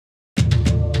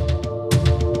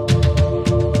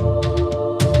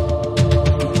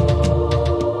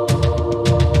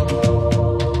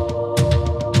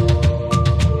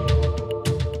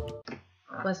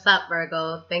What's up,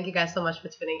 Virgo? Thank you guys so much for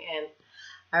tuning in.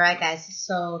 Alright guys,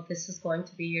 so this is going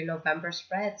to be your November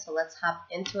spread, so let's hop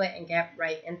into it and get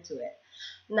right into it.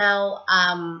 Now,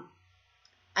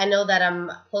 I know that I'm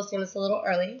posting this a little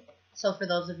early, so for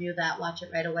those of you that watch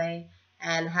it right away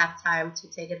and have time to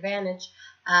take advantage,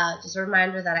 just a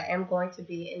reminder that I am going to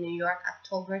be in New York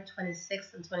October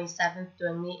 26th and 27th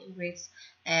doing meet and greets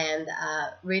and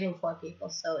reading for people.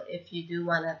 So if you do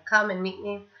want to come and meet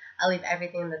me, I'll leave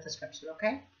everything in the description,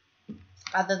 okay?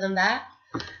 Other than that,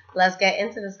 let's get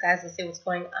into this, guys, and see what's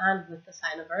going on with the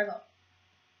sign of Virgo.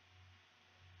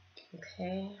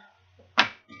 Okay.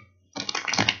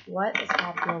 What is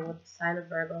happening with the sign of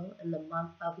Virgo in the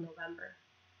month of November?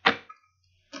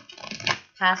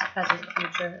 Past, present,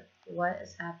 future. What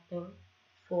is happening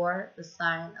for the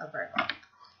sign of Virgo?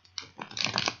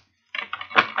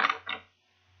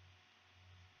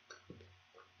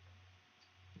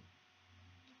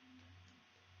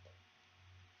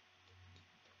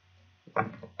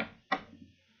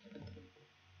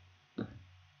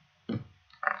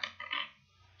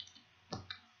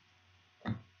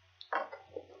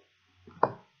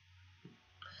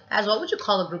 Guys, what would you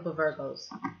call a group of Virgos?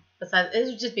 Besides, it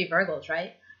would just be Virgos,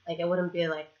 right? Like, it wouldn't be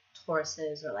like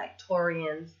Tauruses or like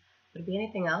Taurians. Would it be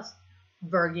anything else?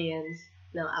 Virgians?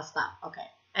 No, I'll stop. Okay.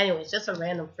 Anyways, just a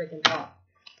random freaking thought.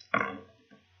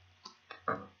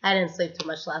 I didn't sleep too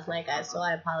much last night, guys, so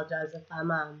I apologize if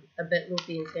I'm a bit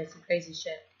loopy and saying some crazy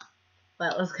shit.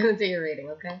 But let's get into your reading,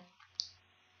 okay?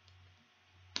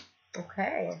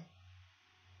 Okay.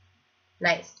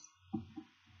 Nice.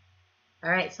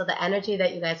 Alright, so the energy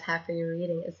that you guys have for your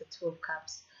reading is the Two of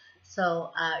Cups. So,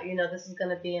 you know, this is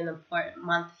going to be an important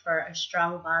month for a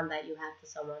strong bond that you have to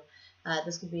someone.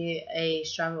 This could be a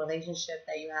strong relationship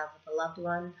that you have with a loved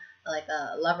one, like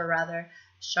a lover rather,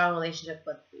 strong relationship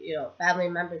with, you know, family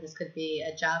member. This could be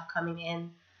a job coming in.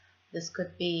 This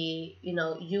could be, you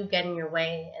know, you getting your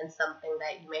way in something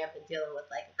that you may have been dealing with,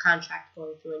 like a contract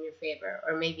going through in your favor,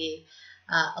 or maybe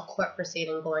a court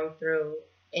proceeding going through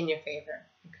in your favor,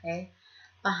 okay?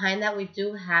 Behind that, we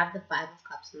do have the Five of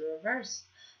Cups in the reverse.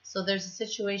 So there's a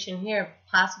situation here,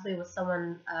 possibly with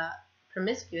someone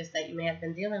promiscuous that you may have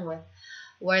been dealing with,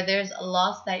 where there's a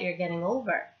loss that you're getting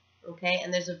over, okay?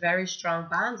 And there's a very strong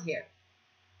bond here.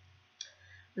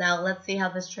 Now, let's see how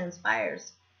this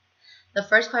transpires. The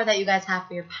first card that you guys have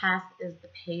for your past is the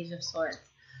Page of Swords.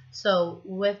 So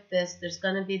with this, there's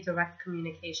going to be direct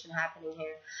communication happening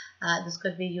here. This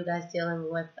could be you guys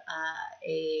dealing with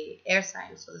a air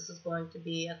sign. So this is going to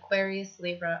be Aquarius,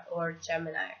 Libra, or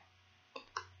Gemini.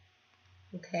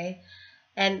 Okay?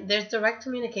 And there's direct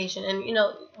communication. And, you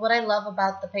know, what I love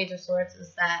about the Page of Swords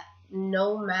is that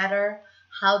no matter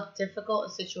how difficult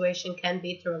a situation can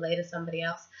be to relate to somebody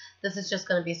else, this is just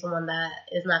going to be someone that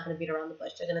is not going to beat around the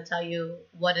bush. They're going to tell you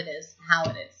what it is, how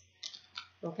it is.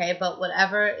 Okay, but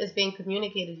whatever is being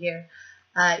communicated here,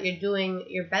 you're doing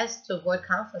your best to avoid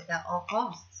conflict at all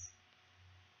costs.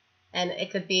 And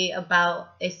it could be about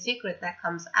a secret that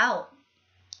comes out.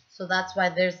 So that's why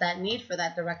there's that need for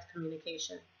that direct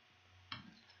communication.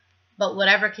 But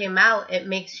whatever came out, it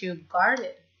makes you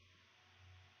guarded.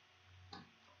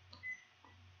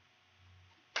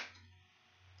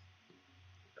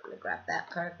 I'm going to grab that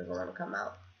card because I want to come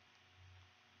out.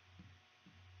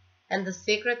 And the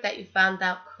secret that you found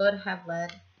out could have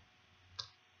led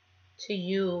to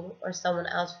you or someone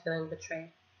else feeling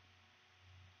betrayed.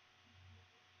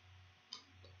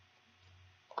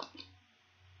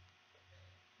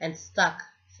 And stuck,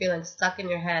 feeling stuck in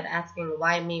your head, asking,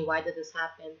 why me? Why did this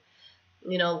happen?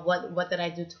 You know, what did I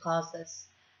do to cause this?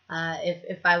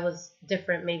 If I was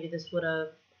different, maybe this would have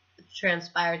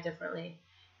transpired differently.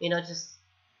 You know, just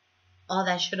all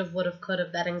that should have, would have, could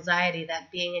have, that anxiety,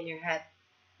 that being in your head.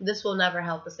 This will never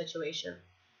help the situation,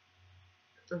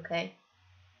 okay?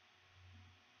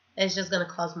 It's just going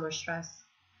to cause more stress.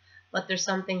 But there's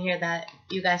something here that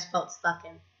you guys felt stuck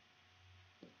in.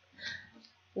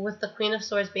 With the Queen of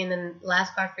Swords being the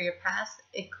last card for your past,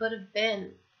 it could have been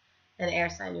an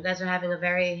air sign. You guys are having a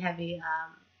very heavy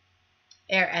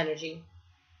air energy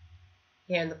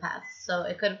here in the past. So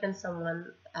it could have been someone,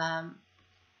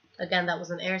 again, that was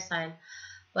an air sign.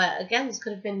 But again, this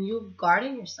could have been you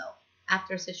guarding yourself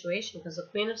after a situation, because the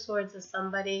Queen of Swords is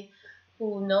somebody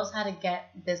who knows how to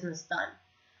get business done.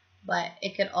 But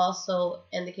it could also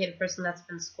indicate a person that's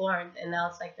been scorned, and now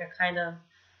it's like they're kind of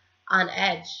on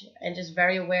edge and just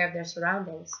very aware of their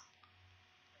surroundings.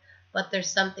 But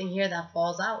there's something here that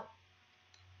falls out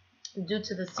due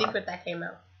to the secret that came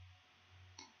out.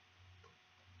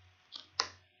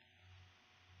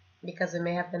 Because it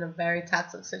may have been a very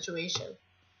toxic situation.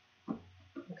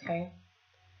 Okay?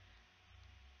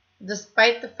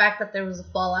 despite the fact that there was a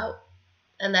fallout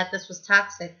and that this was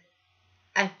toxic,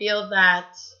 I feel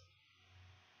that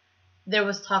there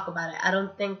was talk about it. I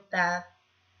don't think that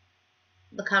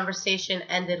the conversation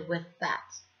ended with that.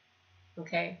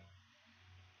 Okay?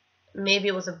 Maybe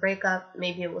it was a breakup,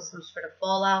 maybe it was some sort of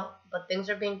fallout, but things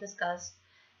are being discussed,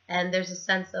 and there's a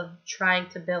sense of trying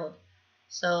to build.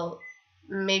 So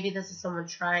maybe this is someone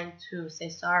trying to say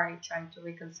sorry, trying to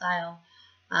reconcile.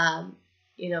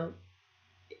 You know,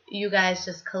 you guys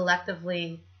just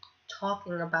collectively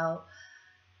talking about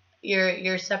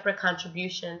your separate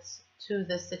contributions to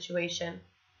this situation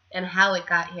and how it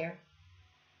got here.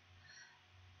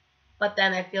 But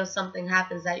then I feel something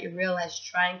happens that you realize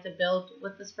trying to build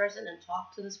with this person and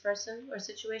talk to this person or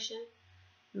situation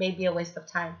may be a waste of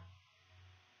time.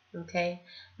 Okay?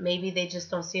 Maybe they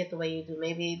just don't see it the way you do.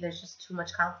 Maybe there's just too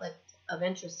much conflict of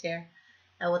interest here.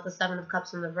 And with the Seven of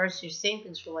Cups in reverse, you're seeing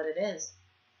things for what it is.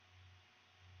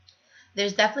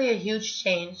 There's definitely a huge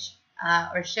change,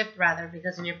 or shift rather,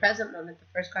 because in your present moment, the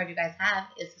first card you guys have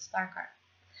is the Star card.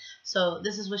 So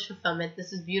this is wish fulfillment.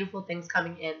 This is beautiful things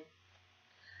coming in.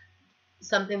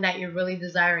 Something that you're really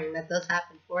desiring that does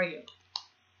happen for you.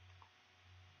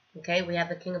 Okay, we have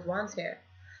the King of Wands here.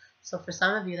 So for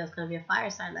some of you, that's going to be a fire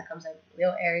sign that comes in.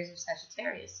 Leo, Aries, or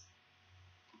Sagittarius.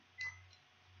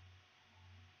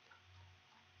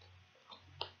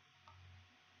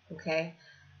 Okay,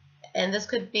 and this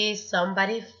could be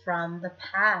somebody from the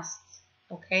past.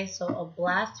 Okay, so a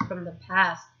blast from the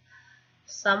past.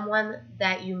 Someone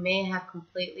that you may have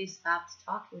completely stopped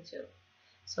talking to.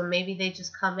 So maybe they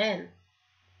just come in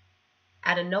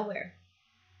out of nowhere.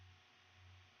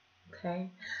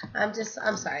 Okay, I'm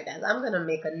sorry guys, I'm gonna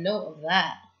make a note of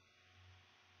that.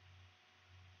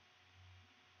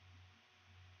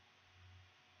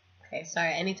 Okay,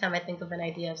 sorry, anytime I think of an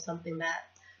idea of something that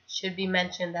should be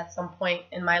mentioned at some point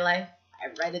in my life,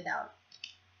 I write it down.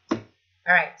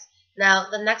 Alright, now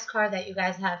the next card that you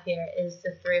guys have here is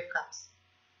the Three of Cups.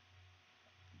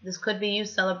 This could be you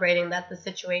celebrating that the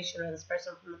situation or this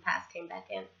person from the past came back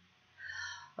in.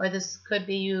 Or this could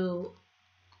be you,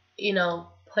 you know,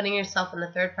 putting yourself in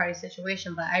a third-party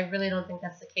situation. But I really don't think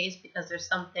that's the case because there's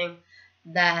something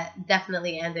that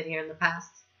definitely ended here in the past.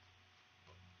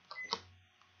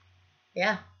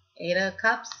 Yeah, Eight of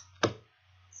Cups.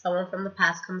 Someone from the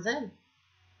past comes in.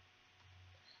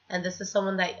 And this is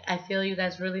someone that I feel you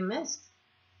guys really missed.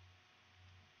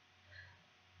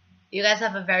 You guys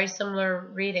have a very similar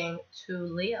reading to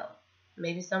Leo.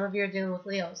 Maybe some of you are dealing with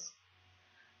Leos.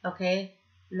 Okay?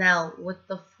 Now, with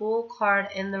the Fool card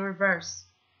in the reverse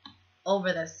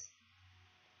over this,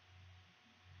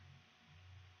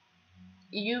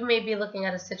 you may be looking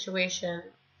at a situation,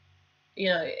 you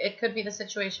know, it could be the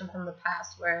situation from the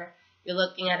past where you're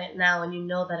looking at it now and you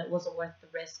know that it wasn't worth the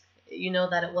risk. You know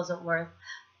that it wasn't worth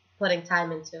putting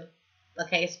time into.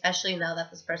 Okay? Especially now that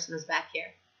this person is back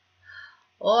here.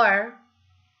 Or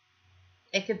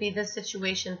it could be this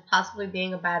situation possibly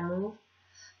being a bad move,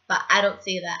 but I don't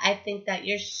see that. I think that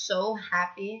you're so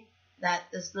happy that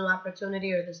this new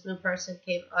opportunity or this new person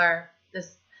came, or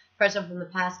this person from the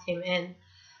past came in,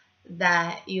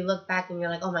 that you look back and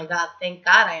you're like, oh my God, thank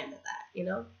God I ended that, you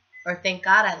know, or thank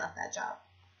God I left that job.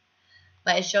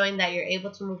 But it's showing that you're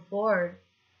able to move forward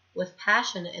with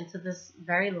passion into this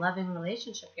very loving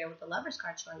relationship here with the Lovers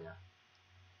card showing up.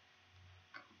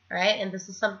 Right? And this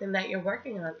is something that you're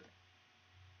working on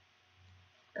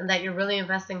and that you're really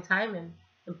investing time in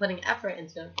and putting effort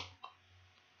into.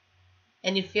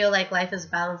 And you feel like life is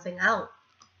balancing out.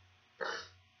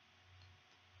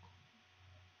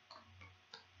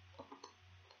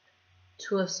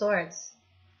 Two of Swords.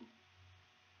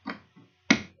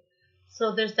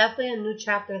 So there's definitely a new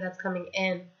chapter that's coming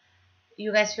in.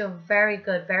 You guys feel very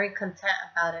good, very content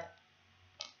about it.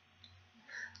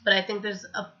 But I think there's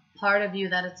a part of you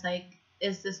that it's like,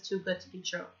 is this too good to be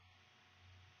true?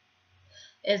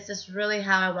 Is this really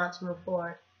how I want to move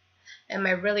forward? Am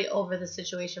I really over the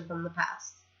situation from the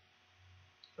past?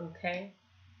 Okay.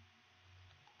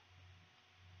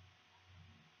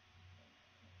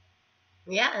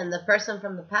 Yeah, and the person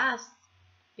from the past,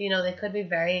 you know, they could be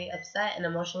very upset and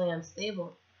emotionally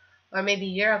unstable. Or maybe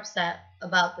you're upset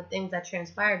about the things that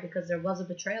transpired because there was a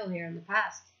betrayal here in the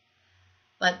past.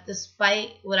 But despite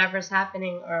whatever's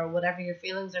happening or whatever your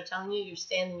feelings are telling you, you're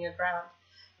standing your ground.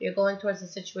 You're going towards a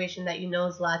situation that you know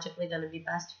is logically going to be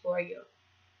best for you.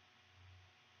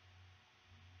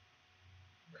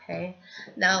 Okay.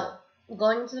 Now,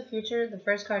 going into the future, the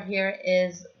first card here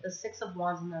is the Six of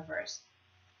Wands in reverse.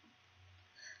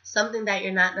 Something that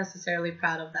you're not necessarily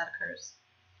proud of that occurs.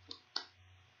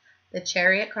 The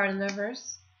Chariot card in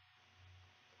reverse.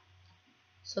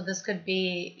 So this could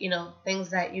be, you know, things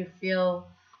that you feel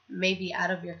may be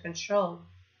out of your control.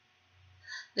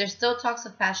 There's still talks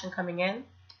of passion coming in,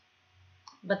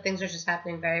 but things are just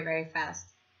happening very, very fast.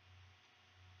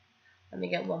 Let me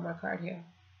get one more card here.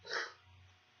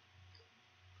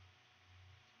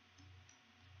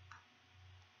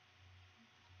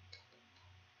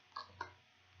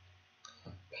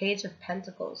 Page of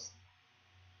Pentacles.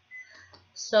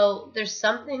 So there's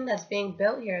something that's being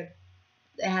built here.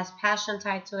 It has passion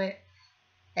tied to it.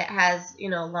 It has, you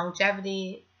know,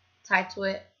 longevity tied to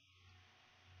it.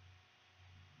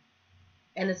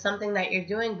 And it's something that you're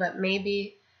doing, but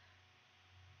maybe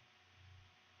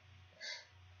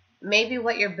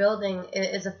what you're building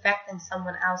is affecting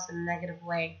someone else in a negative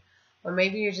way. Or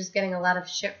maybe you're just getting a lot of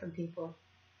shit from people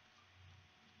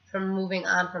from moving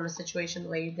on from a situation the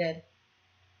way you did.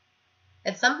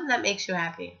 It's something that makes you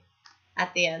happy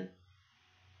at the end.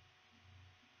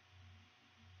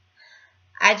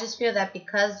 I just feel that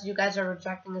because you guys are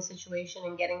rejecting a situation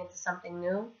and getting into something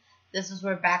new, this is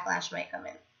where backlash might come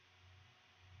in.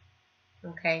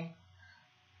 Okay?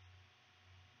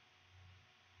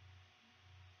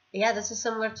 Yeah, this is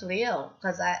similar to Leo,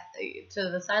 to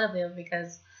the sign of Leo,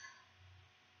 because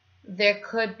there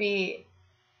could be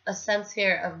a sense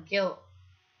here of guilt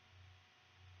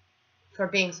for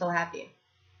being so happy.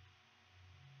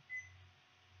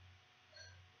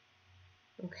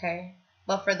 Okay?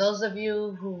 But for those of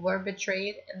you who were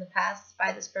betrayed in the past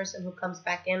by this person who comes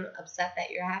back in upset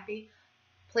that you're happy,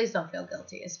 please don't feel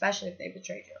guilty, especially if they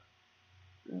betrayed you.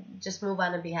 Just move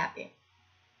on and be happy.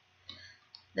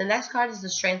 The next card is the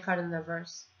Strength card in the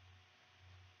reverse.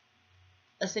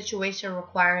 A situation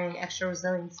requiring extra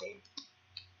resiliency.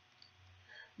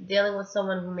 Dealing with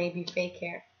someone who may be fake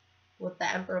here, with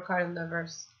the Emperor card in the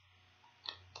reverse.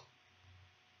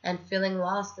 And feeling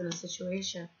lost in a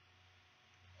situation.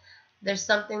 There's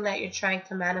something that you're trying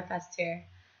to manifest here,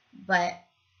 but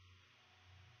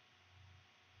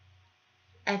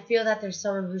I feel that there's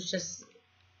someone who's just,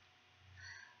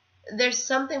 there's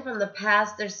something from the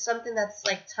past, there's something that's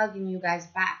like tugging you guys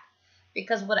back.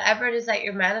 Because whatever it is that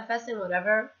you're manifesting,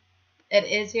 whatever it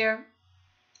is here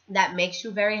that makes you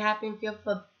very happy and feel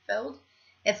fulfilled,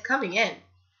 it's coming in.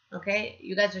 Okay?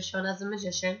 You guys are shown as a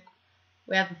magician.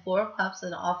 We have the Four of Cups,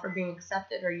 an offer being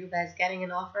accepted, or you guys getting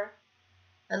an offer.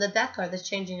 And the Death card that's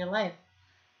changing your life.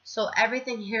 So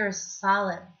everything here is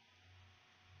solid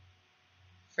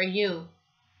for you.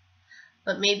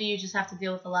 But maybe you just have to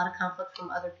deal with a lot of conflict from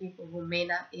other people who may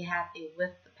not be happy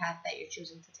with the path that you're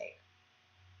choosing to take.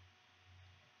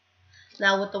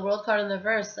 Now with the World card in the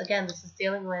reverse, again, this is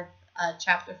dealing with a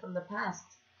chapter from the past.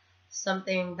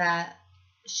 Something that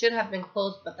should have been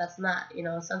closed, but that's not. You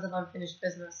know, a sense of unfinished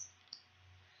business.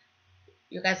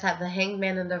 You guys have the Hanged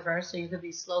Man in the reverse, so you could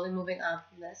be slowly moving on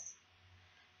from this.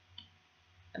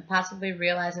 And possibly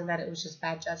realizing that it was just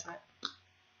bad judgment.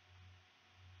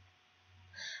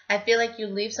 I feel like you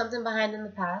leave something behind in the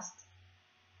past.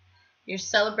 You're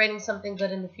celebrating something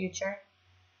good in the future.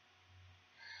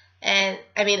 And,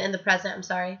 in the present, I'm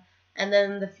sorry. And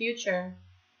then in the future,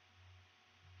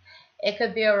 it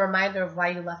could be a reminder of why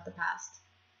you left the past.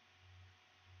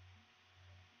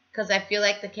 Because I feel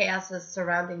like the chaos is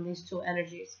surrounding these two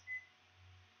energies.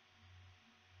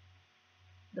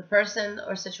 The person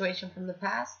or situation from the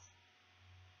past,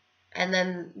 and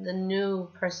then the new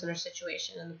person or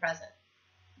situation in the present.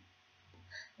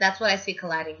 That's what I see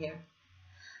colliding here.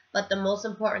 But the most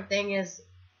important thing is,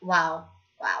 wow.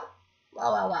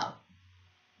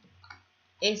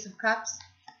 Ace of Cups,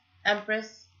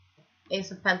 Empress,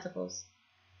 Ace of Pentacles.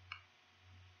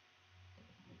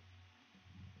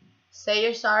 Say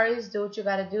your sorries, do what you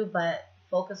gotta do, but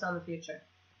focus on the future.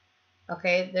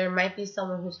 Okay? There might be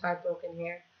someone who's heartbroken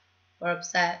here or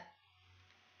upset.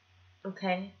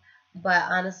 Okay? But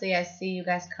honestly, I see you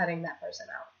guys cutting that person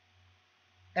out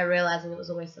and realizing it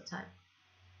was a waste of time.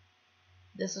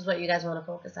 This is what you guys want to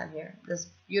focus on here. This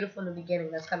beautiful new beginning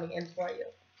that's coming in for you.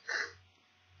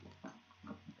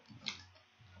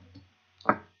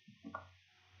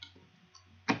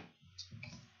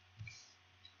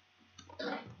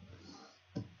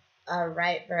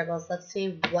 Alright, Virgos, let's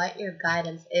see what your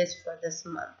guidance is for this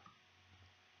month.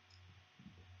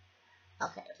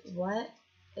 Okay, what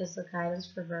is the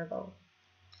guidance for Virgo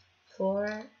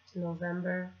for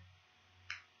November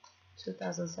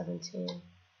 2017?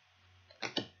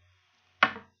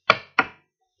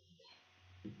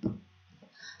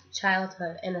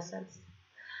 Childhood, innocence.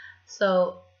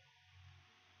 So,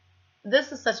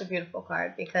 this is such a beautiful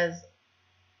card because,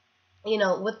 you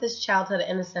know, with this childhood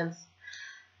innocence,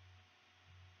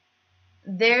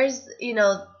 there's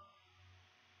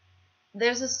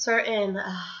a certain,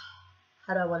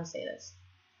 how do I want to say this?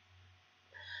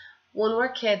 When we're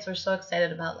kids, we're so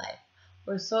excited about life.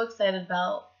 We're so excited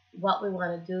about what we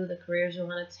want to do, the careers we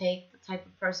want to take, the type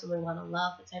of person we want to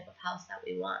love, the type of house that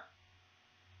we want.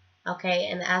 Okay,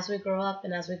 and as we grow up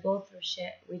and as we go through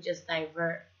shit, we just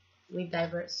divert. We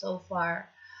divert so far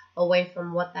away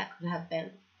from what that could have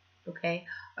been, okay,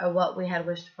 or what we had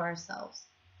wished for ourselves.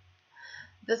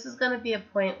 This is going to be a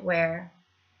point where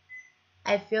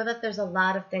I feel that there's a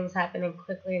lot of things happening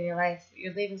quickly in your life.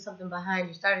 You're leaving something behind.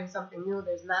 You're starting something new.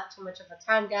 There's not too much of a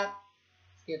time gap.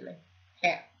 Excuse me.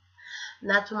 Hair.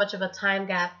 Not too much of a time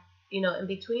gap, in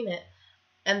between it.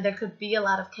 And there could be a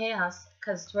lot of chaos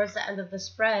because towards the end of the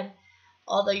spread,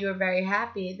 although you were very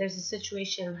happy, there's a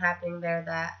situation happening there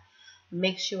that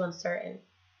makes you uncertain.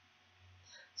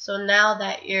 So now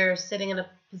that you're sitting in a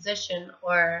position,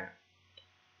 or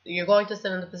you're going to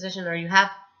sit in the position, or you have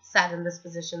sat in this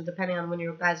position, depending on when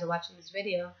you guys are watching this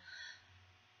video,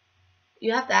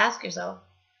 you have to ask yourself,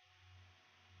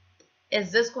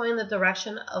 is this going in the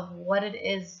direction of what it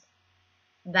is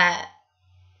that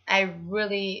I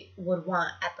really would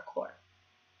want at the core?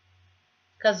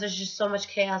 Because there's just so much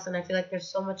chaos, and I feel like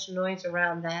there's so much noise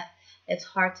around that it's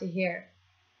hard to hear.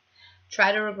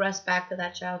 Try to regress back to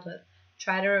that childhood.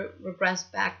 Try to regress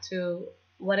back to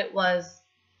what it was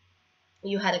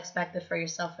you had expected for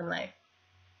yourself in life.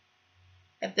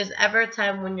 If there's ever a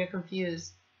time when you're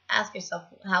confused, ask yourself,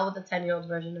 how would the 10-year-old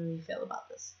version of me feel about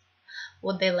this?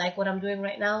 Would they like what I'm doing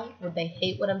right now? Would they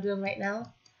hate what I'm doing right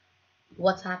now?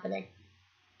 What's happening?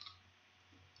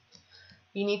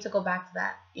 You need to go back to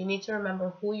that. You need to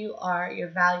remember who you are, your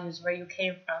values, where you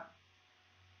came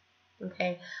from.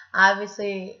 Okay?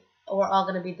 Obviously, we're all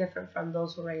going to be different from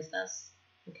those who raised us.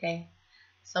 Okay?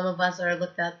 Some of us are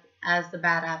looked at as the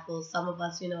bad apples. Some of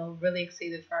us, really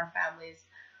exceeded for our families.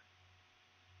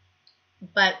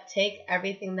 But take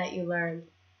everything that you learned,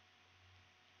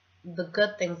 the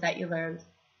good things that you learned,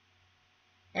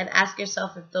 and ask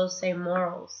yourself if those same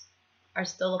morals are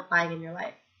still applying in your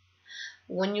life.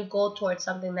 When you go towards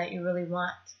something that you really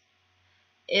want,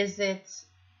 is it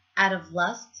out of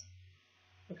lust?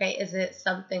 Okay, is it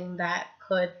something that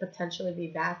could potentially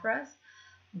be bad for us?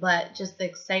 But just the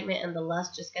excitement and the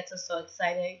lust just gets us so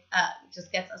excited,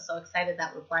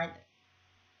 that we're blinded.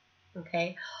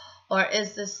 Okay, or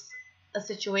is this a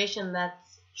situation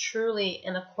that's truly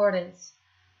in accordance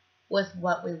with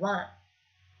what we want?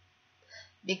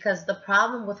 Because the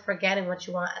problem with forgetting what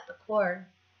you want at the core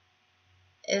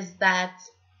is that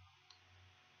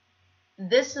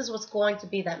this is going to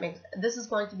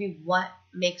be what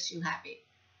makes you happy.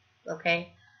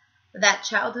 Okay? That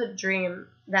childhood dream,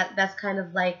 that's kind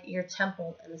of like your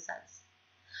temple in a sense.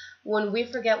 When we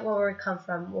forget where we come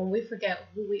from, when we forget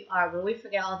who we are, when we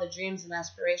forget all the dreams and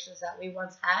aspirations that we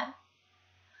once had,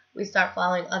 we start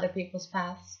following other people's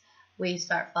paths. We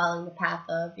start following the path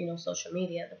of, social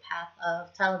media, the path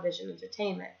of television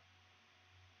entertainment.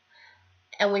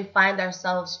 And we find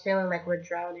ourselves feeling like we're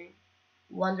drowning,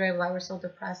 wondering why we're so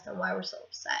depressed and why we're so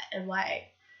upset and why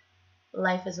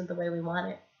life isn't the way we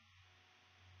want it.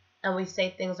 And we say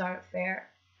things aren't fair.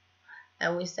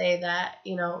 And we say that,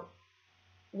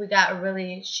 we got a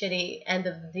really shitty end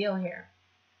of the deal here.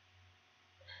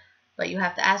 But you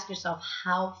have to ask yourself,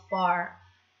 how far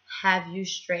have you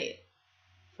strayed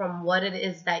from what it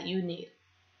is that you need?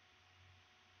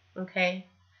 Okay?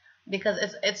 Because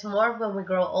it's more when we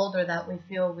grow older that we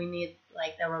feel we need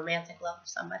like the romantic love of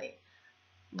somebody.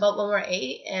 But when we're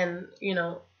 8 and,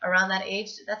 around that age,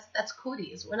 that's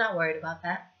cooties. We're not worried about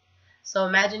that. So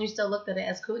imagine you still looked at it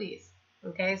as cooties.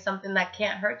 Okay? Something that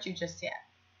can't hurt you just yet.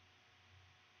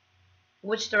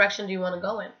 Which direction do you want to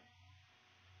go in?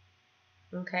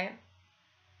 Okay?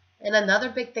 And another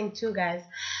big thing too, guys,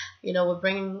 we're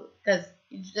bringing, because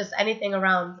just anything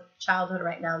around childhood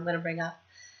right now I'm going to bring up,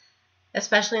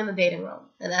 especially in the dating realm.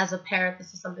 And as a parent,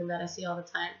 this is something that I see all the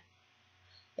time.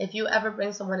 If you ever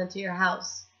bring someone into your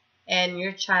house and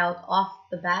your child off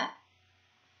the bat,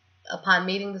 upon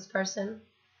meeting this person,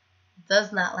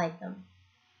 does not like them,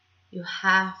 you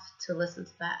have to listen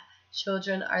to that.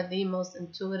 Children are the most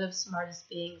intuitive, smartest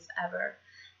beings ever.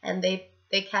 And they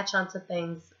catch on to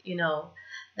things,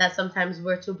 that sometimes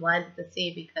we're too blinded to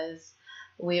see because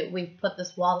we've put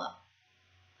this wall up.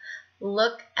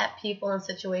 Look at people and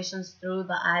situations through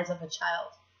the eyes of a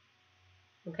child.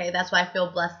 Okay, that's why I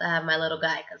feel blessed to have my little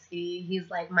guy, because he's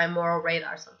like my moral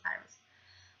radar sometimes.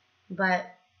 But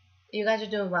you guys are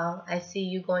doing well. I see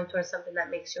you going towards something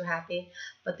that makes you happy,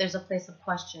 but there's a place of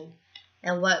question.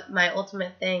 And what my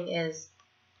ultimate thing is,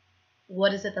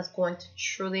 what is it that's going to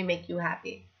truly make you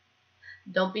happy?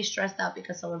 Don't be stressed out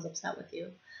because someone's upset with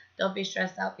you. Don't be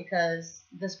stressed out because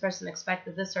this person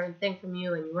expected this certain thing from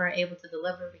you and you weren't able to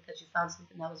deliver because you found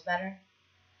something that was better.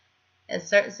 In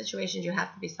certain situations, you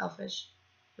have to be selfish,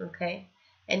 okay?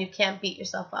 And you can't beat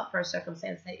yourself up for a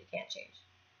circumstance that you can't change.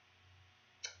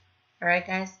 All right,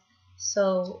 guys?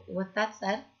 So with that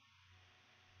said,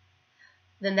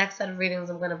 the next set of readings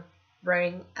I'm going to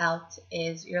bring out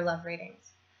is your love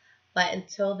readings. But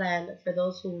until then, for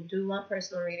those who do want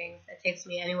personal readings, it takes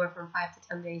me anywhere from 5 to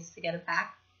 10 days to get it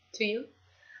back to you.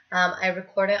 I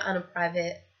record it on a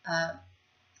private,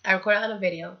 I record it on a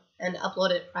video and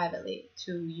upload it privately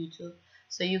to YouTube.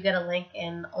 So you get a link,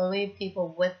 and only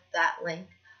people with that link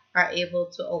are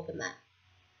able to open that.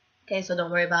 Okay, so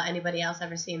don't worry about anybody else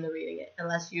ever seeing the reading it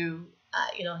unless you,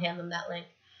 hand them that link.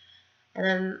 And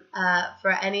then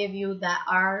for any of you that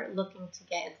are looking to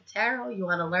get into tarot, you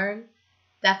want to learn,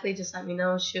 definitely just let me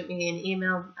know. Shoot me an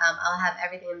email. I'll have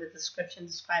everything in the description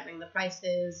describing the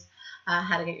prices,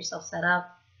 how to get yourself set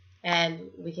up, and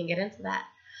we can get into that.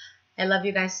 I love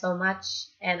you guys so much,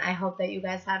 and I hope that you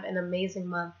guys have an amazing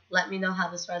month. Let me know how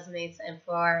this resonates, and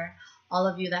for all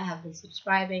of you that have been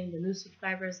subscribing, the new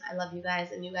subscribers, I love you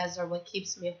guys, and you guys are what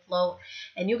keeps me afloat,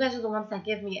 and you guys are the ones that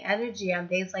give me energy on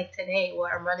days like today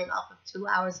where I'm running off of 2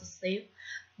 hours of sleep,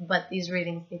 but these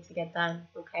readings need to get done,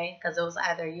 okay? Because it was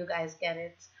either you guys get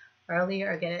it early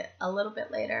or get it a little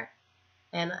bit later,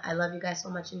 and I love you guys so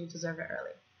much, and you deserve it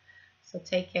early. So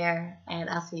take care, and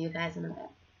I'll see you guys in a bit.